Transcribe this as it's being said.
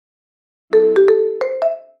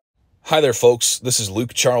Hi there, folks. This is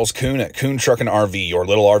Luke Charles Kuhn at Kuhn Truck and RV, your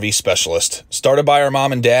little RV specialist. Started by our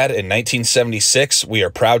mom and dad in 1976, we are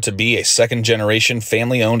proud to be a second-generation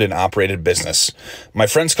family-owned and operated business. My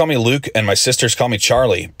friends call me Luke and my sisters call me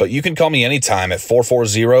Charlie, but you can call me anytime at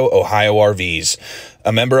 440-OHIO RVs.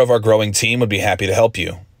 A member of our growing team would be happy to help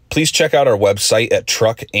you. Please check out our website at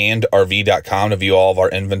truckandrv.com to view all of our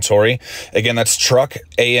inventory. Again, that's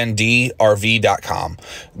truckandrv.com.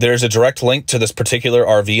 There's a direct link to this particular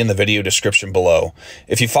RV in the video description below.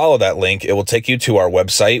 If you follow that link, it will take you to our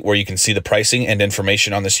website where you can see the pricing and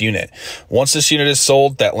information on this unit. Once this unit is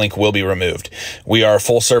sold, that link will be removed. We are a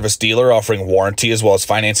full-service dealer offering warranty as well as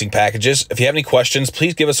financing packages. If you have any questions,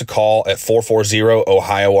 please give us a call at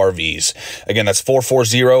 440-OHIO RVs. Again, that's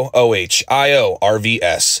 440-OHIO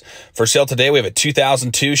RVs. For sale today, we have a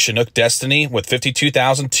 2002 Chinook Destiny with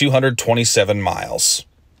 52,227 miles.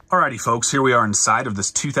 Alrighty, folks, here we are inside of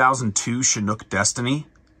this 2002 Chinook Destiny.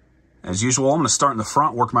 As usual, I'm going to start in the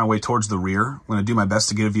front, work my way towards the rear. I'm going to do my best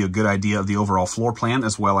to give you a good idea of the overall floor plan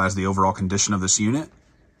as well as the overall condition of this unit.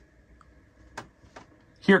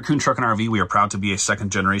 Here at Kuhn Truck and RV, we are proud to be a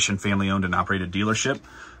second-generation family-owned and operated dealership.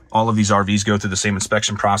 All of these RVs go through the same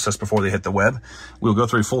inspection process before they hit the web. We'll go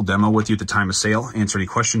through a full demo with you at the time of sale, answer any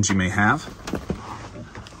questions you may have.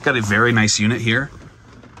 Got a very nice unit here.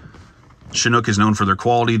 Chinook is known for their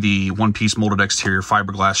quality, the one-piece molded exterior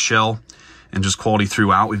fiberglass shell, and just quality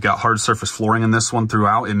throughout. We've got hard surface flooring in this one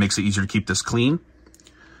throughout. It makes it easier to keep this clean.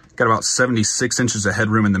 Got about 76 inches of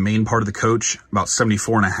headroom in the main part of the coach, about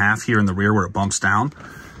 74.5 here in the rear where it bumps down.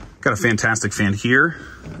 Got a fantastic fan here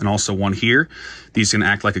and also one here. These can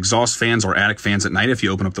act like exhaust fans or attic fans at night. If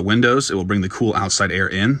you open up the windows, it will bring the cool outside air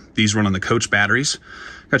in. These run on the coach batteries.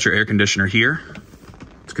 Got your air conditioner here.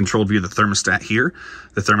 It's controlled via the thermostat here.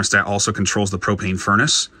 The thermostat also controls the propane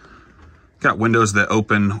furnace. Got windows that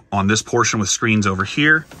open on this portion with screens over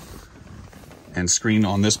here and screen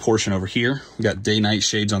on this portion over here. We got day-night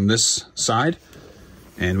shades on this side,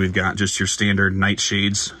 and we've got just your standard night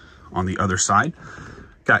shades on the other side.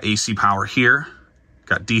 Got AC power here,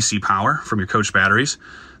 got DC power from your coach batteries.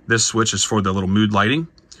 This switch is for the little mood lighting.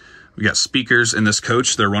 We got speakers in this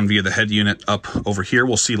coach. They're run via the head unit up over here.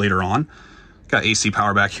 We'll see later on. Got AC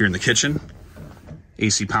power back here in the kitchen.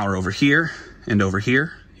 AC power over here and over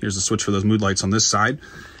here. Here's the switch for those mood lights on this side.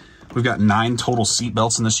 We've got 9 total seat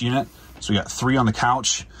belts in this unit. So we got 3 on the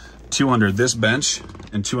couch, 2 under this bench,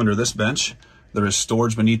 and 2 under this bench. There is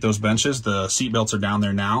storage beneath those benches. The seat belts are down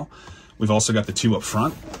there now. We've also got the 2 up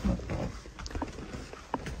front.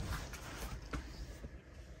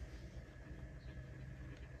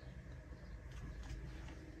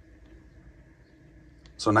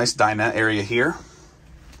 So nice dinette area here.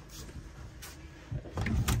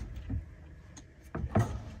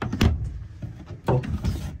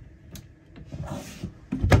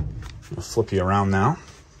 I'll flip you around now.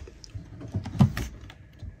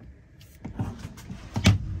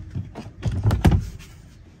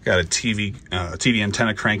 Got a TV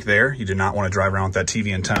antenna crank there. You do not want to drive around with that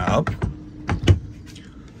TV antenna up.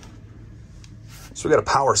 So we got a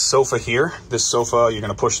power sofa here. This sofa, you're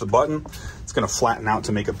going to push the button. It's going to flatten out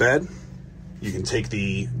to make a bed. You can take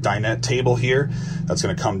the dinette table here. That's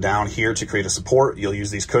going to come down here to create a support. You'll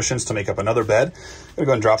use these cushions to make up another bed. I'm going to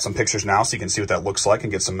go and drop some pictures now so you can see what that looks like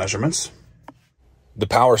and get some measurements. The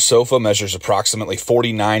power sofa measures approximately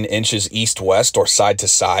 49 inches east-west or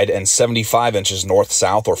side-to-side and 75 inches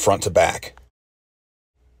north-south or front-to-back.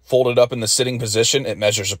 Folded up in the sitting position, it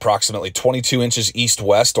measures approximately 22 inches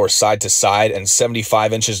east-west or side-to-side and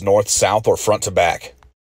 75 inches north-south or front-to-back.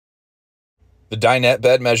 The dinette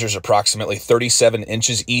bed measures approximately 37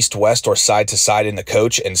 inches east-west or side-to-side in the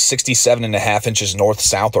coach and 67.5 inches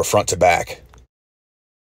north-south or front-to-back.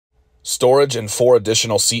 Storage and 4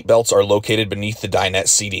 additional seat belts are located beneath the dinette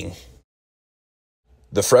seating.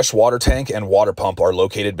 The fresh water tank and water pump are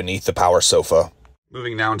located beneath the power sofa.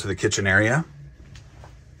 Moving now into the kitchen area.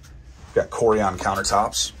 Got Corian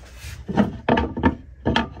countertops.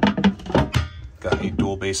 Got a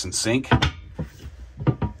dual basin sink. Got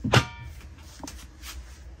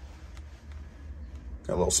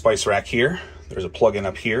a little spice rack here. There's a plug-in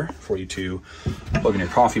up here for you to plug in your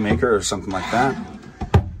coffee maker or something like that.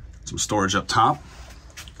 Some storage up top.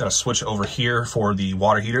 Got a switch over here for the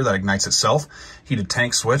water heater that ignites itself. Heated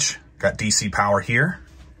tank switch. Got DC power here.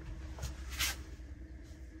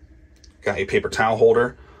 Got a paper towel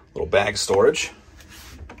holder, little bag storage.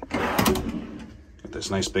 Got this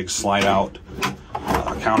nice big slide out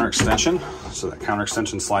counter extension. So that counter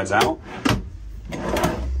extension slides out.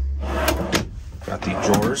 Got the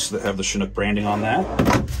drawers that have the Chinook branding on that.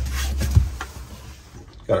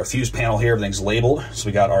 Got our fuse panel here, everything's labeled. So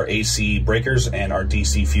we got our AC breakers and our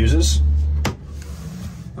DC fuses.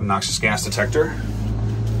 Noxious gas detector.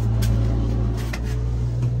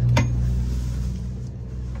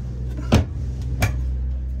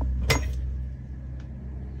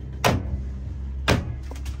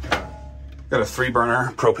 Got a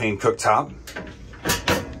 3-burner propane cooktop.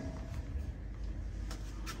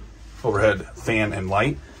 Overhead fan and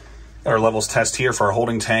light. Got our levels test here for our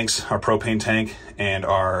holding tanks, our propane tank, and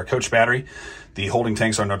our coach battery. The holding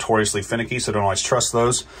tanks are notoriously finicky, so don't always trust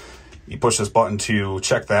those. You push this button to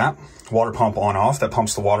check that. Water pump on off, that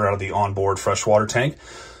pumps the water out of the onboard freshwater tank.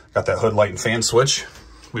 Got that hood light and fan switch.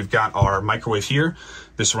 We've got our microwave here.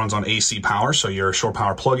 This runs on AC power, so your shore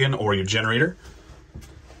power plug-in or your generator.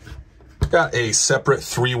 Got a separate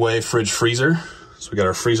 3-way fridge freezer. So we got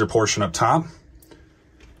our freezer portion up top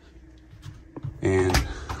and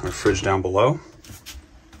our fridge down below.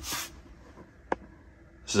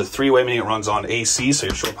 This is a 3-way, meaning it runs on AC, so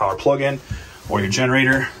your shore power plug-in or your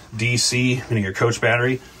generator, DC, meaning your coach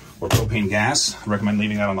battery, or propane gas. I recommend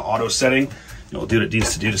leaving that on the auto setting. It'll do what it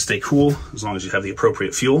needs to do to stay cool, as long as you have the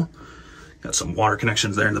appropriate fuel. Got some water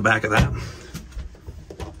connections there in the back of that.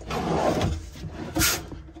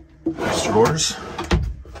 Nice drawers.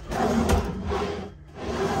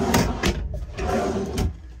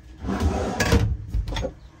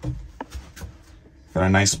 Got a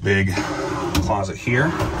nice big closet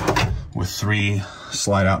here with 3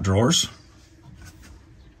 slide-out drawers.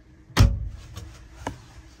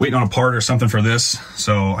 Waiting on a part or something for this,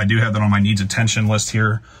 so I do have that on my needs attention list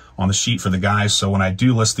here on the sheet for the guys. So when I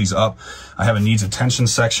do list these up, I have a needs attention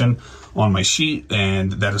section on my sheet,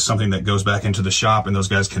 and that is something that goes back into the shop, and those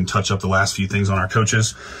guys can touch up the last few things on our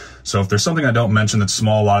coaches. So if there's something I don't mention that's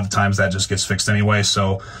small, a lot of the times that just gets fixed anyway,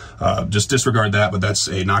 so just disregard that. But that's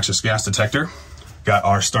a noxious gas detector. Got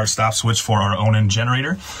our start-stop switch for our Onan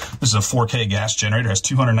generator. This is a 4K gas generator, has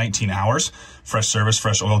 219 hours. Fresh service,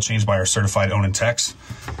 fresh oil change by our certified Onan techs.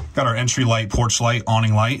 Got our entry light, porch light,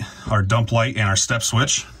 awning light, our dump light, and our step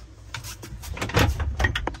switch.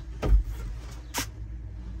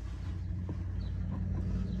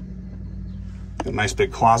 Got a nice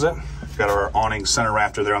big closet. Got our awning center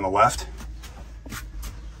rafter there on the left.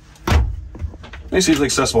 Nice, easily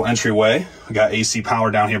accessible entryway. We got AC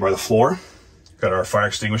power down here by the floor. Got our fire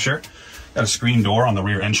extinguisher. Got a screen door on the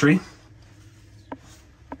rear entry.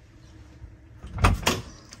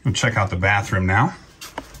 We'll check out the bathroom now.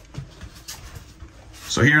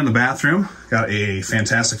 So here in the bathroom, got a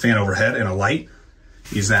fantastic fan overhead and a light.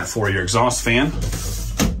 Use that for your exhaust fan.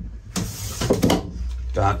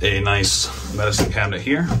 Got a nice medicine cabinet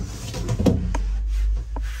here.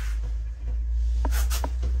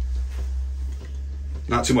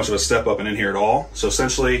 Not too much of a step up and in here at all. So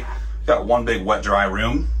essentially, got one big wet dry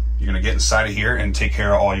room. You're gonna get inside of here and take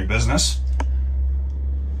care of all your business.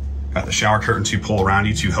 Got the shower curtain to pull around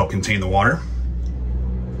you to help contain the water.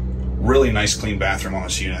 Really nice clean bathroom on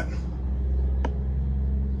this unit.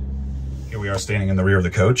 Here we are standing in the rear of the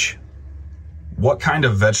coach. What kind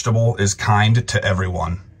of vegetable is kind to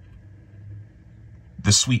everyone?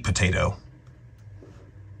 The sweet potato.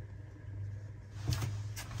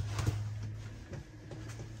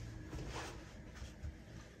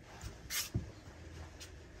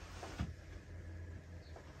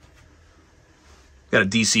 Got a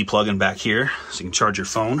DC plug-in back here, so you can charge your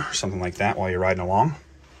phone or something like that while you're riding along.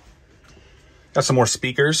 Got some more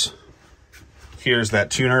speakers. Here's that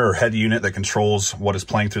tuner or head unit that controls what is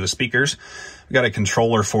playing through the speakers. We got a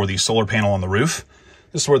controller for the solar panel on the roof.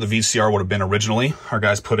 This is where the VCR would have been originally. Our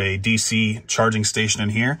guys put a DC charging station in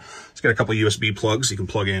here. It's got a couple of USB plugs. You can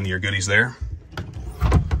plug in your goodies there.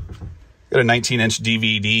 Got a 19-inch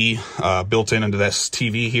DVD built into this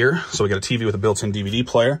TV here. So we got a TV with a built-in DVD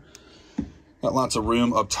player. Got lots of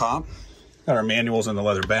room up top. Got our manuals in the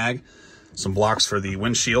leather bag. Some blocks for the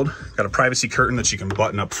windshield. Got a privacy curtain that you can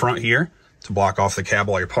button up front here to block off the cab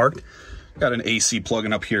while you're parked. Got an AC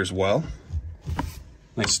plug-in up here as well.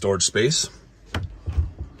 Nice storage space.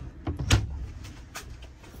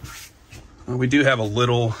 We do have a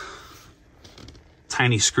little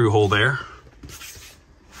tiny screw hole there.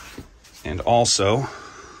 And also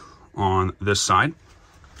on this side.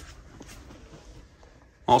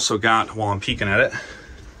 Also got, while I'm peeking at it,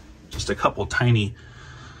 just a couple tiny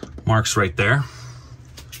marks right there.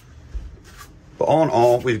 But all in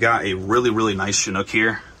all, we've got a really, really nice Chinook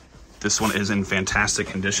here. This one is in fantastic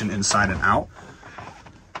condition inside and out.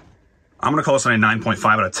 I'm gonna call this one a 9.5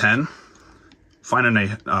 out of 10.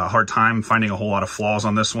 Finding a hard time finding a whole lot of flaws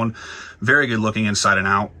on this one. Very good looking inside and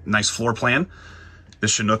out. Nice floor plan.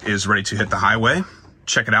 This Chinook is ready to hit the highway.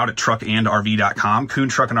 Check it out at truckandrv.com. Kuhn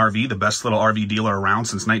Truck and RV, the best little RV dealer around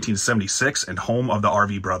since 1976 and home of the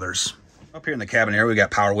RV brothers. Up here in the cabin area, we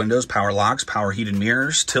got power windows, power locks, power heated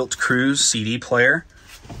mirrors, tilt cruise, CD player.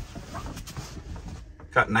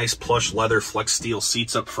 Got nice plush leather flex steel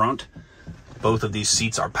seats up front. Both of these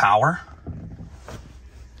seats are power.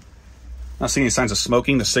 Not seeing any signs of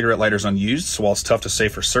smoking. The cigarette lighter's unused, so while it's tough to say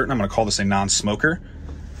for certain, I'm going to call this a non-smoker.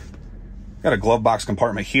 Got a glove box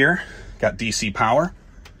compartment here. Got DC power.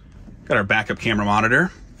 Got our backup camera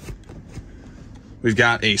monitor. We've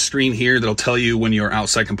got a screen here that'll tell you when your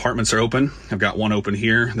outside compartments are open. I've got one open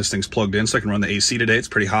here. This thing's plugged in so I can run the AC today. It's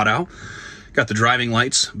pretty hot out. Got the driving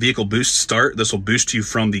lights, vehicle boost start. This will boost you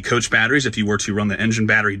from the coach batteries if you were to run the engine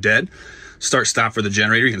battery dead. Start stop for the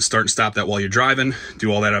generator. You can start and stop that while you're driving.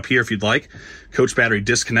 Do all that up here if you'd like. Coach battery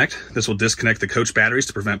disconnect. This will disconnect the coach batteries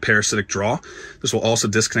to prevent parasitic draw. This will also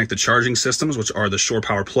disconnect the charging systems, which are the shore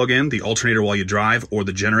power plug-in, the alternator while you drive, or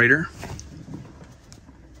the generator.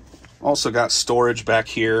 Also got storage back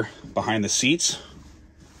here behind the seats.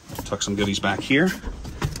 Tuck some goodies back here.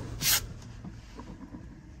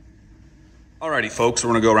 Alrighty folks, we're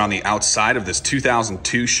gonna go around the outside of this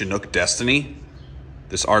 2002 Chinook Destiny.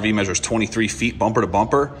 This RV measures 23 feet bumper to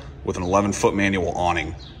bumper with an 11-foot manual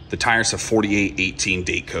awning. The tires have 4818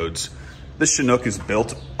 date codes. This Chinook is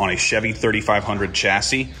built on a Chevy 3500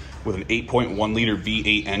 chassis with an 8.1 liter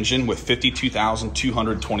V8 engine with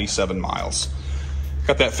 52,227 miles.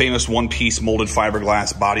 Got that famous one-piece molded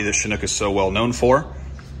fiberglass body that Chinook is so well known for.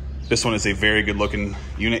 This one is a very good looking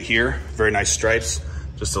unit here. Very nice stripes.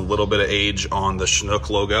 Just a little bit of age on the Chinook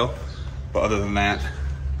logo. But other than that,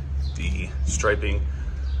 the striping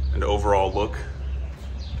and overall look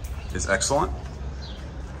is excellent.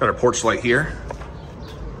 Got our porch light here.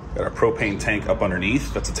 Got our propane tank up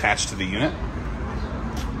underneath that's attached to the unit.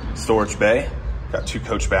 Storage bay. Got 2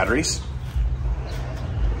 coach batteries.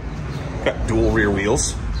 Got dual rear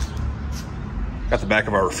wheels. Got the back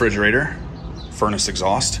of our refrigerator, furnace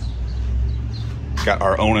exhaust. Got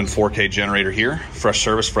our Onan 4K generator here. Fresh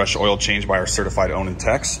service, fresh oil change by our certified Onan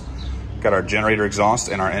techs. Got our generator exhaust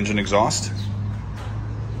and our engine exhaust.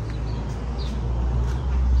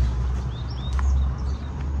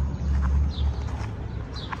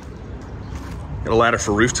 Got a ladder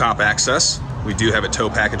for rooftop access. We do have a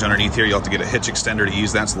tow package underneath here. You'll have to get a hitch extender to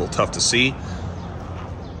use that. It's a little tough to see.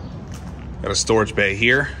 Got a storage bay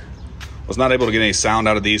here. Was not able to get any sound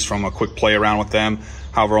out of these from a quick play around with them.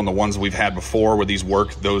 However, on the ones we've had before where these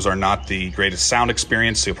work, those are not the greatest sound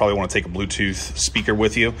experience. So you'll probably want to take a Bluetooth speaker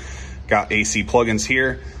with you. Got AC plugins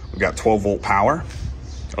here. We've got 12-volt power,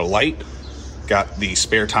 a light. Got the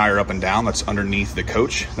spare tire up and down that's underneath the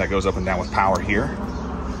coach. That goes up and down with power here.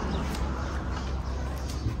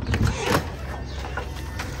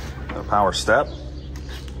 A power step.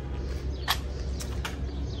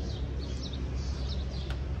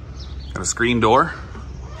 Got a screen door.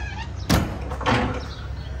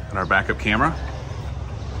 And our backup camera.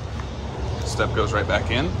 Step goes right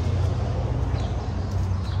back in.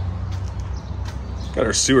 Got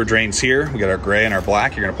our sewer drains here. We got our gray and our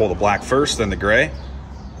black. You're gonna pull the black first, then the gray.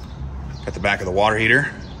 Got the back of the water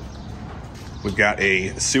heater. We've got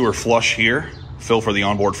a sewer flush here. Fill for the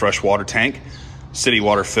onboard fresh water tank. City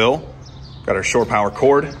water fill. Got our shore power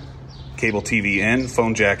cord. Cable TV in,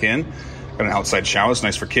 phone jack in. Got an outside shower. It's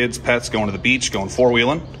nice for kids, pets, going to the beach, going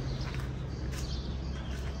four-wheeling.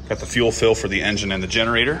 Got the fuel fill for the engine and the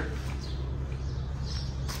generator.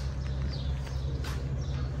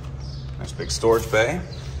 Nice big storage bay.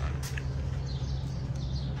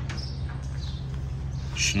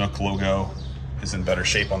 Chinook logo is in better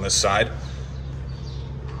shape on this side.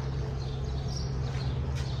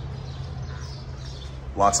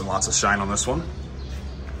 Lots and lots of shine on this one.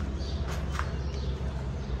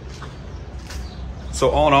 So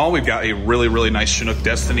all in all, we've got a really, really nice Chinook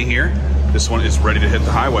Destiny here. This one is ready to hit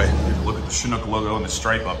the highway. Look at the Chinook logo and the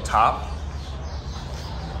stripe up top.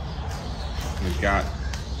 We've got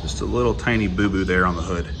just a little tiny boo-boo there on the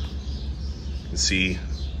hood. You can see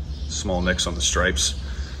small nicks on the stripes.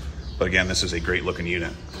 But again, this is a great looking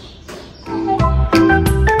unit.